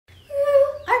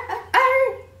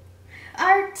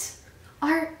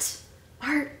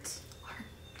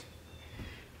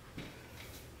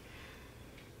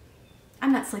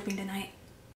unboxing tonight.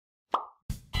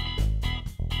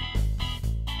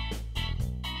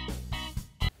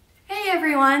 Hey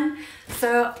everyone!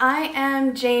 So I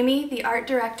am Jamie, the art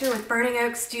director with Burning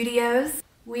Oak Studios.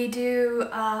 We do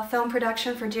film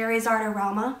production for Jerry's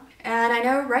Artarama. And I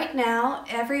know right now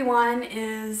everyone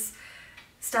is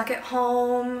stuck at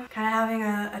home, kind of having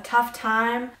a tough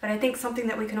time, but I think something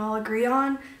that we can all agree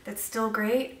on that's still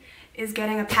great is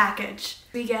getting a package.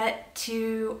 We get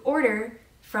to order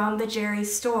from the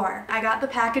Jerry's store. I got the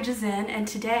packages in and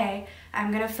today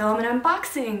I'm gonna film an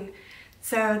unboxing.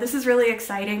 So this is really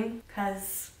exciting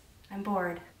because I'm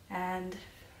bored and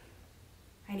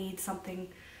I need something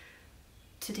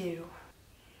to do.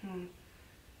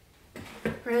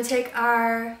 We're gonna take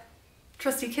our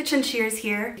trusty kitchen shears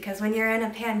here because when you're in a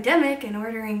pandemic and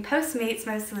ordering Postmates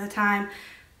most of the time,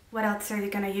 what else are you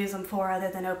gonna use them for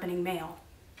other than opening mail?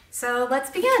 So let's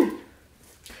begin.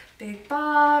 Big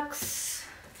box,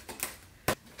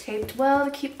 taped well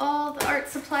to keep all the art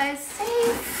supplies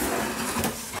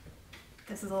safe.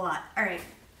 This is a lot. All right,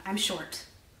 I'm short.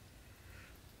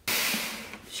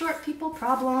 Short people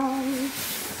problem.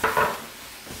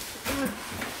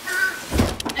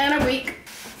 And a week.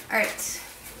 All right.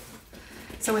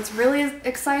 So what's really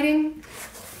exciting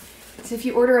is if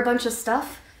you order a bunch of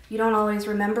stuff, you don't always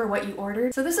remember what you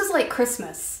ordered. So this is like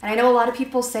Christmas. And I know a lot of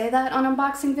people say that on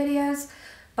unboxing videos,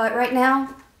 but right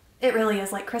now, it really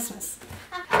is like Christmas.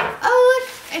 Oh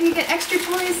look, and you get extra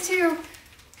toys too.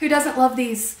 Who doesn't love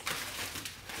these?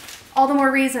 All the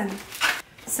more reason.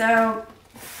 So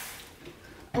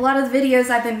a lot of the videos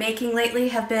I've been making lately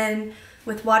have been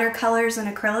with watercolors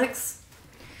and acrylics.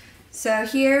 So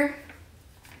here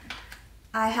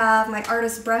I have my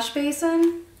artist brush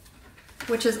basin,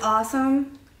 which is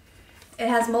awesome. It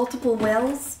has multiple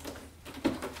wells.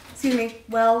 Excuse me,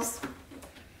 wells.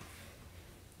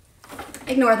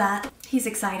 Ignore that. He's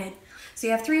excited. So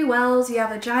you have 3 wells. You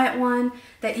have a giant one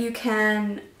that you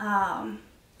can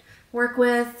work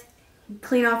with,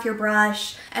 clean off your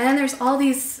brush, and then there's all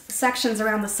these sections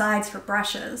around the sides for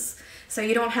brushes. So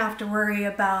you don't have to worry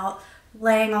about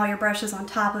laying all your brushes on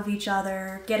top of each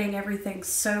other, getting everything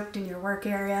soaked in your work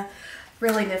area.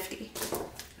 Really nifty.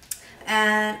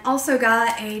 And also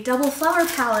got a double flower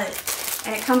palette,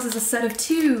 and it comes as a set of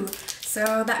 2.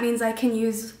 So that means I can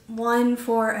use one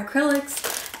for acrylics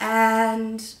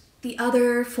and the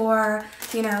other for,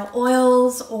 you know,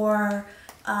 oils or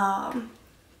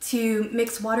to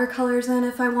mix watercolors in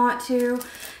if I want to.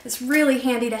 It's really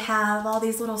handy to have all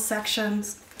these little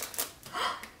sections.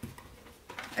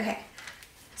 Okay.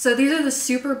 So these are the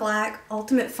Super Black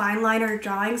Ultimate Fine Liner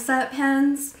Drawing Set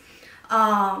pens.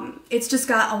 It's just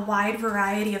got a wide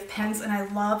variety of pens and I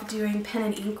love doing pen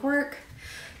and ink work.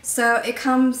 So it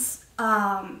comes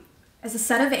as a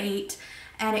set of 8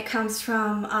 and it comes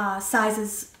from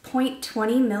sizes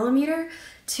 0.20 millimeter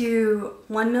to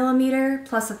 1 millimeter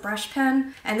plus a brush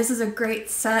pen. And this is a great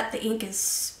set. The ink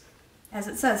is, as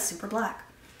it says, super black.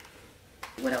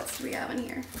 What else do we have in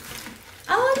here?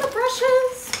 Oh, and the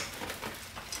brushes!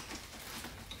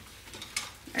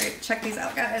 Alright, check these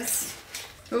out, guys.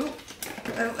 Ooh.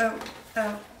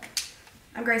 Oh.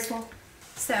 I'm graceful.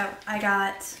 So, I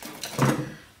got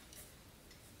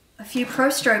a few Pro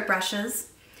Stroke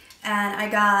brushes, and I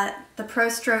got the Pro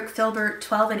Stroke Filbert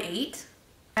 12 and 8.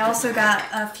 I also got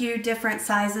a few different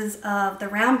sizes of the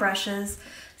round brushes,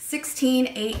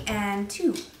 16, 8, and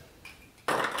 2.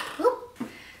 Whoop.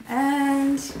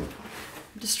 And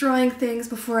I'm destroying things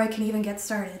before I can even get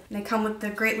started. And they come with the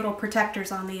great little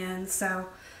protectors on the end, so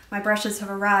my brushes have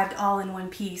arrived all in one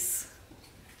piece.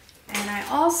 And I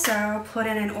also put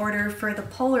in an order for the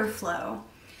Polar Flow,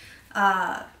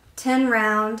 10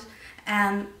 round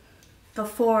and the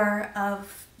 4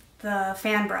 of the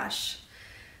fan brush.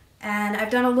 And I've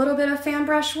done a little bit of fan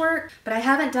brush work, but I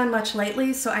haven't done much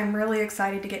lately, so I'm really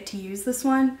excited to get to use this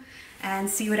one and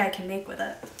see what I can make with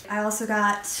it. I also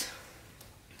got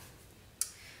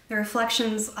the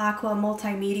Reflections Aqua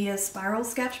Multimedia Spiral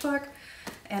Sketchbook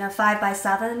in a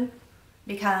 5x7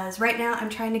 because right now I'm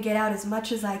trying to get out as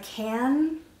much as I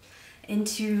can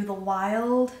into the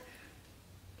wild,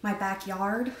 my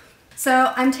backyard.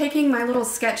 So I'm taking my little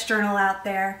sketch journal out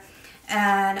there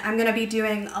and I'm going to be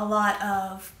doing a lot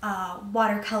of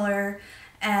watercolor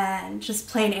and just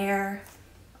plain air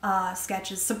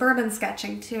sketches, suburban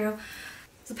sketching too,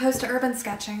 as opposed to urban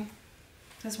sketching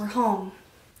because we're home.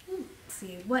 Let's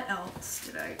see, what else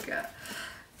did I get?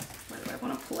 What do I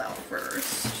want to pull out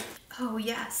first? Oh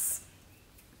yes.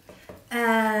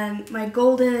 And my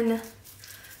golden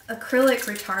acrylic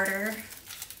retarder,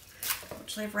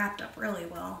 which they've wrapped up really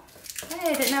well.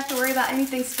 Hey, I didn't have to worry about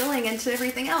anything spilling into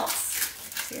everything else.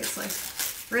 Seriously,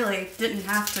 really didn't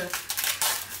have to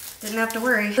Didn't have to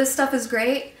worry. This stuff is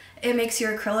great. It makes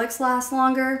your acrylics last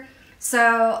longer.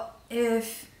 So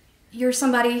if you're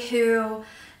somebody who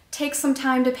takes some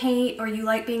time to paint or you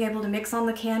like being able to mix on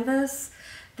the canvas,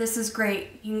 this is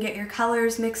great. You can get your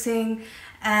colors mixing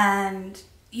and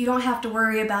you don't have to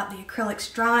worry about the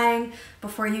acrylics drying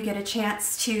before you get a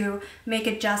chance to make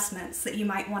adjustments that you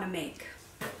might want to make.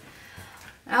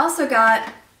 I also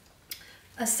got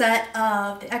a set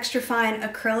of the extra fine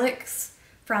acrylics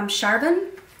from Charbon.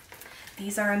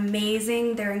 These are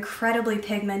amazing. They're incredibly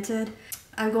pigmented.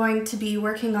 I'm going to be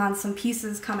working on some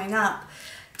pieces coming up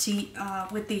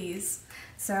with these,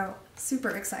 so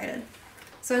super excited.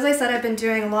 So as I said, I've been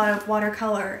doing a lot of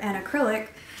watercolor and acrylic,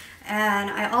 and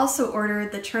I also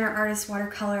ordered the Turner Artist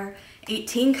Watercolor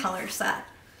 18 color set.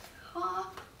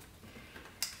 Aw.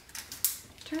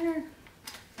 Turner,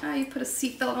 oh, you put a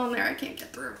seatbelt on there, I can't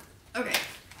get through. Okay,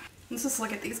 let's just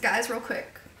look at these guys real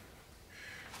quick.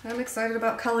 I'm excited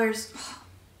about colors. Oh,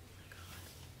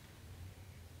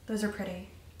 those are pretty.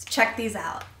 Let's check these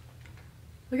out.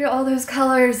 Look at all those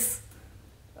colors.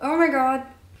 Oh my god.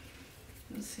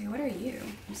 Let's see, what are you?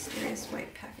 Mysterious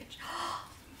white package.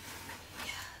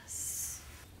 Yes.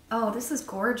 Oh, this is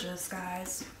gorgeous,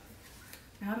 guys.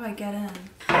 How do I get in?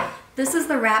 This is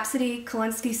the Rhapsody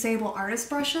Kolinsky Sable Artist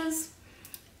Brushes.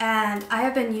 And I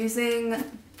have been using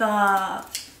the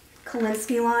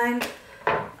Kolinsky line,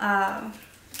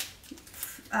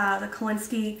 the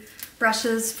Kolinsky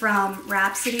brushes from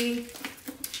Rhapsody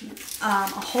a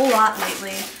whole lot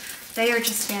lately. They are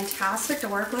just fantastic to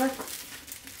work with.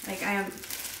 Like, I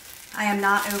am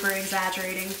not over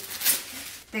exaggerating.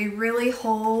 They really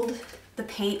hold the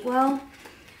paint well,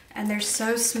 and they're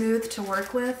so smooth to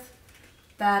work with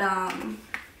that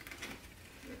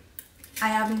I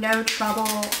have no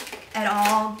trouble at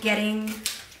all getting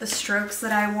the strokes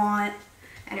that I want,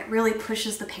 and it really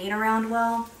pushes the paint around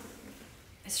well.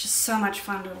 It's just so much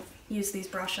fun to use these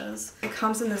brushes. It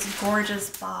comes in this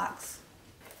gorgeous box.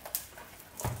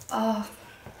 Oh.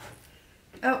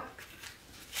 Oh.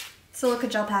 Silica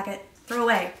gel packet. Throw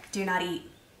away. Do not eat.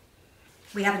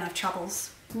 We have enough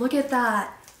troubles. Look at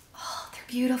that. Oh, they're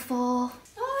beautiful.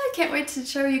 Oh, I can't wait to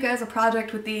show you guys a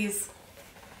project with these.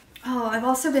 Oh, I've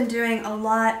also been doing a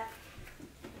lot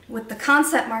with the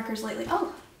concept markers lately.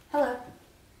 Oh, hello.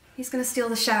 He's gonna steal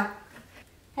the show.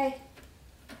 Hey,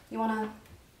 you wanna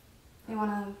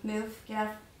move? Get out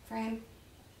of frame?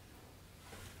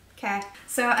 Okay,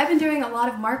 so I've been doing a lot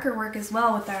of marker work as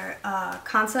well with our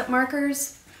concept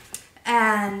markers,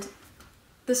 and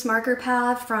this marker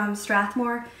pad from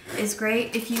Strathmore is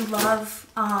great if you love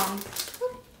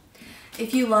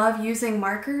using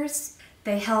markers.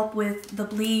 They help with the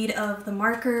bleed of the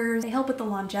markers. They help with the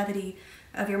longevity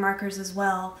of your markers as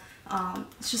well.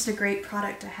 It's just a great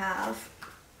product to have.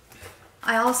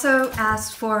 I also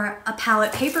asked for a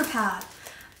palette paper pad,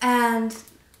 and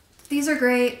these are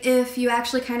great if you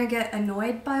actually kind of get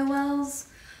annoyed by wells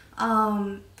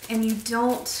and you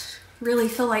don't really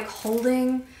feel like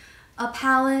holding a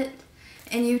palette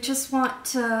and you just want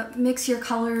to mix your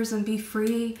colors and be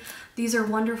free. These are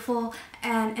wonderful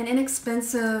and an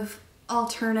inexpensive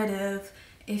alternative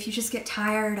if you just get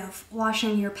tired of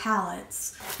washing your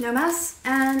palettes. No mess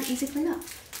and easy clean up.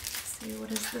 Let's see,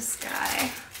 what is this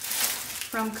guy?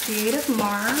 From Creative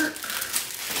Mark.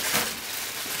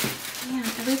 Man,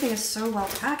 everything is so well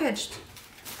packaged.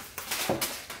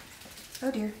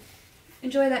 Oh dear.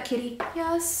 Enjoy that, kitty.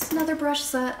 Yes, another brush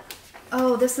set.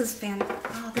 Oh, this is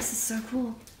oh, this is so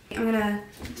cool. I'm gonna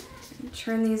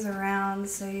turn these around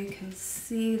so you can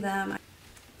see them.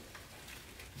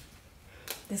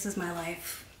 This is my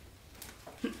life.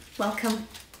 Welcome.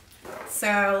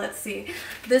 So let's see.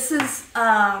 This is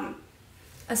a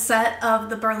set of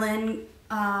the Berlin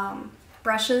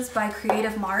brushes by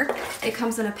Creative Mark. It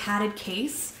comes in a padded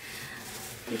case.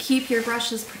 You keep your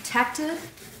brushes protected.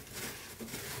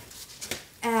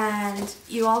 And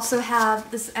you also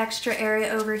have this extra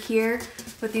area over here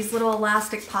with these little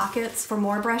elastic pockets for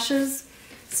more brushes.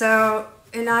 So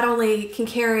it not only can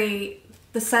carry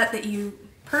the set that you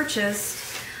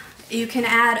purchased, you can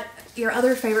add your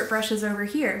other favorite brushes over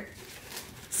here.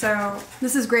 So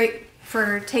this is great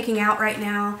for taking out right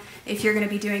now if you're going to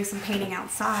be doing some painting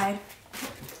outside.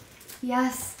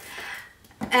 Yes.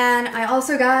 And I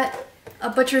also got a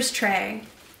butcher's tray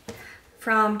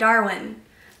from Darwin.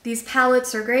 These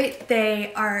palettes are great.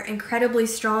 They are incredibly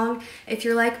strong. If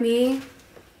you're like me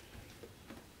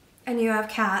and you have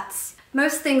cats,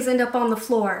 most things end up on the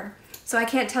floor. So I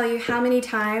can't tell you how many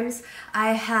times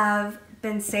I have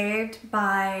been saved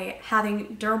by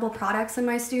having durable products in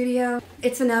my studio.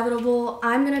 It's inevitable.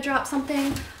 I'm gonna drop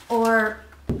something or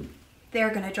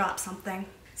they're gonna drop something.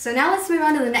 So now let's move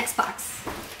on to the next box.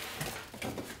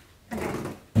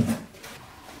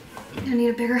 gonna need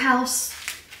a bigger house.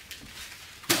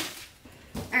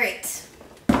 All right.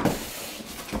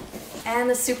 And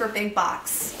the super big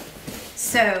box.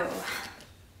 So,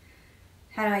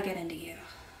 how do I get into you?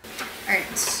 All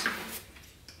right.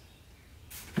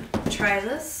 Try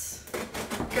this.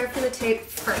 Go for the tape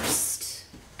first.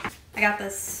 I got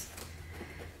this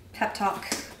pep talk.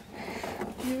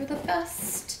 You're the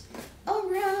best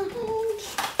around.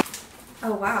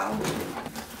 Oh, wow.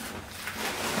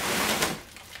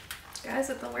 Guys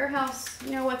at the warehouse,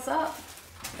 you know what's up.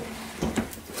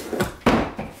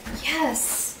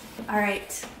 Yes. All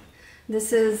right.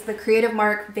 This is the Creative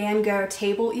Mark Van Gogh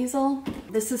table easel.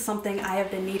 This is something I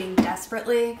have been needing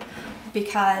desperately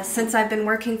because since I've been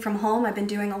working from home, I've been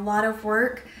doing a lot of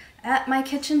work at my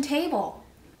kitchen table.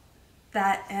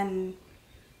 That and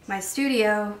my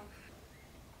studio.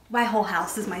 My whole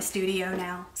house is my studio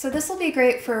now. So this will be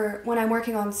great for when I'm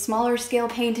working on smaller scale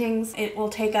paintings. It will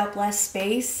take up less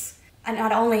space. I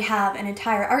not only have an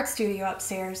entire art studio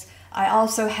upstairs, I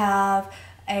also have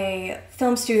a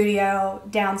film studio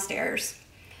downstairs.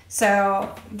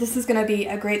 So this is gonna be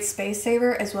a great space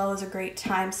saver as well as a great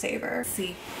time saver. Let's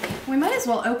see, we might as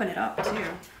well open it up too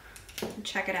and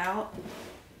check it out.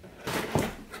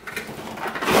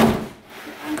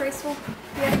 I'm graceful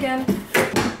yet again.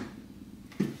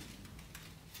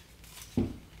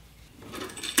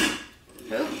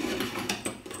 Oop.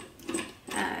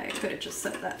 I could have just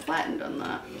set that flat and done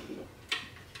that.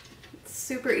 It's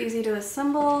super easy to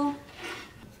assemble.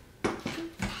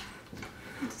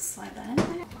 Just slide that in there,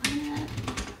 line it.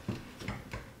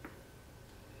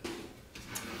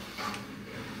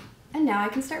 And now I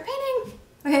can start painting.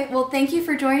 Okay, well thank you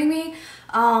for joining me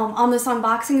on this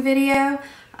unboxing video.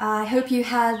 I hope you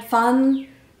had fun,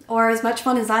 or as much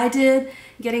fun as I did,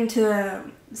 getting to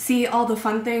see all the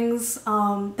fun things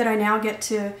that I now get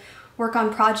to work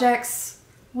on projects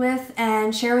with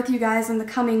and share with you guys in the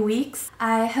coming weeks.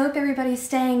 I hope everybody's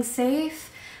staying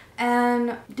safe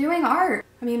and doing art.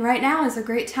 I mean, right now is a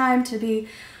great time to be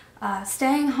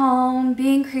staying home,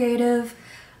 being creative,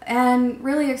 and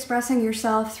really expressing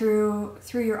yourself through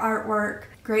your artwork.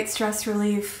 Great stress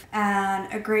relief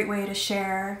and a great way to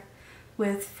share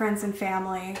with friends and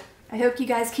family. I hope you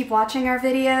guys keep watching our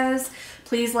videos.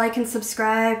 Please like and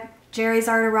subscribe. Jerry's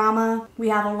Artarama. We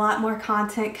have a lot more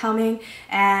content coming,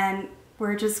 and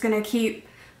we're just gonna keep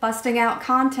busting out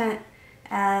content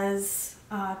as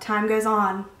time goes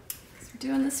on. We're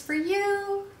doing this for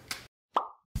you.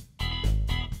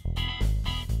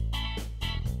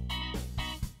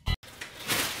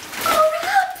 Oh,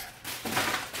 wrap!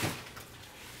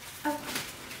 Oh.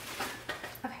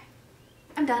 Okay,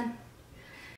 I'm done.